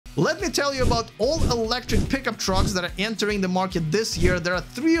Let me tell you about all electric pickup trucks that are entering the market this year. There are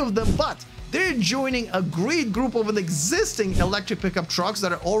 3 of them, but they're joining a great group of existing electric pickup trucks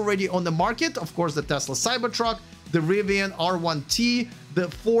that are already on the market. Of course, the Tesla Cybertruck, the Rivian R1T, the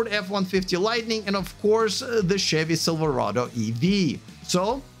Ford F-150 Lightning, and of course, the Chevy Silverado EV.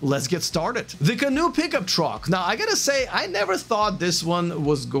 So let's get started. The Canoe pickup truck. Now, I gotta say, I never thought this one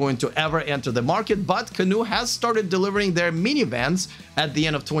was going to ever enter the market, but Canoe has started delivering their minivans at the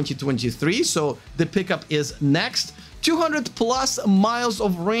end of 2023. So the pickup is next. 200 plus miles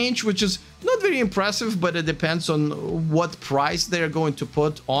of range, which is not very impressive, but it depends on what price they're going to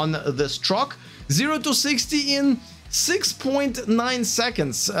put on this truck. 0 to 60 in 6.9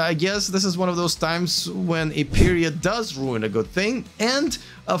 seconds. I guess this is one of those times when a period does ruin a good thing. And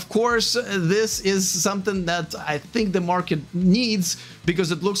of course, this is something that I think the market needs,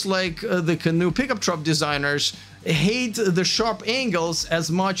 because it looks like the Canoe pickup truck designers hate the sharp angles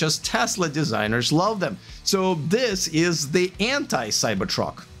as much as Tesla designers love them. So this is the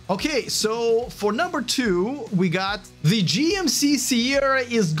anti-Cybertruck. Okay, so for number 2, we got the GMC Sierra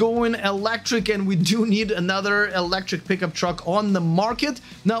is going electric, and we do need another electric pickup truck on the market.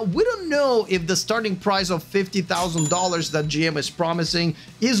 Now, we don't know if the starting price of $50,000 that GM is promising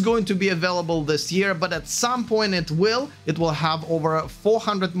is going to be available this year, but at some point it will. It will have over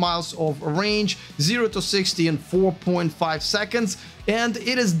 400 miles of range, 0 to 60 in 4.5 seconds. And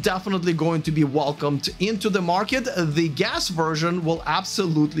it is definitely going to be welcomed into the market. The gas version will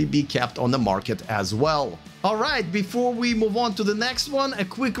absolutely be kept on the market as well. All right, before we move on to the next one, a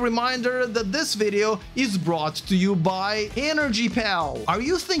quick reminder that this video is brought to you by EnergyPal. Are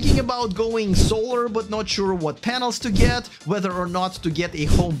you thinking about going solar but not sure what panels to get, whether or not to get a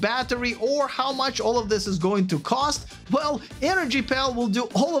home battery, or how much all of this is going to cost? Well, EnergyPal will do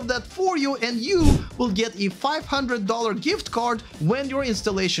all of that for you, and you will get a $500 gift card when your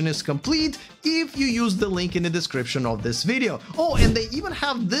installation is complete if you use the link in the description of this video. Oh, and they even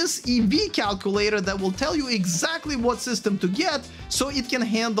have this EV calculator that will tell you exactly what system to get so it can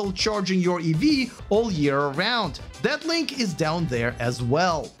handle charging your EV all year round. That link is down there as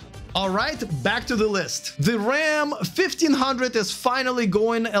well. All right, back to the list. The Ram 1500 is finally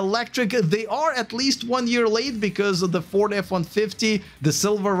going electric. They are at least 1 year late because of the Ford F-150, the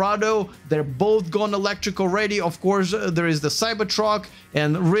Silverado. They're both gone electric already. Of course, there is the Cybertruck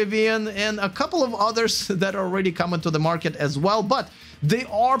and Rivian and a couple of others that are already coming to the market as well. But they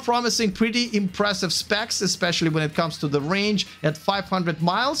are promising pretty impressive specs, especially when it comes to the range at 500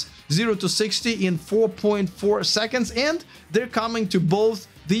 miles, 0 to 60 in 4.4 seconds, and they're coming to both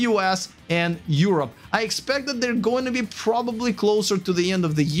the US and Europe. I expect that they're going to be probably closer to the end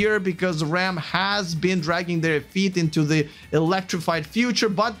of the year because Ram has been dragging their feet into the electrified future,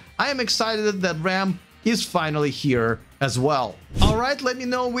 but I am excited that Ram is finally here as well. All right, let me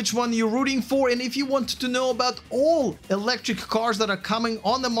know which one you're rooting for, and if you want to know about all electric cars that are coming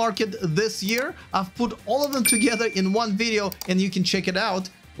on the market this year, I've put all of them together in one video and you can check it out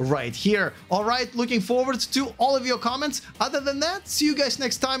right here. All right, looking forward to all of your comments. Other than that, see you guys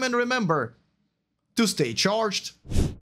next time, and remember to stay charged.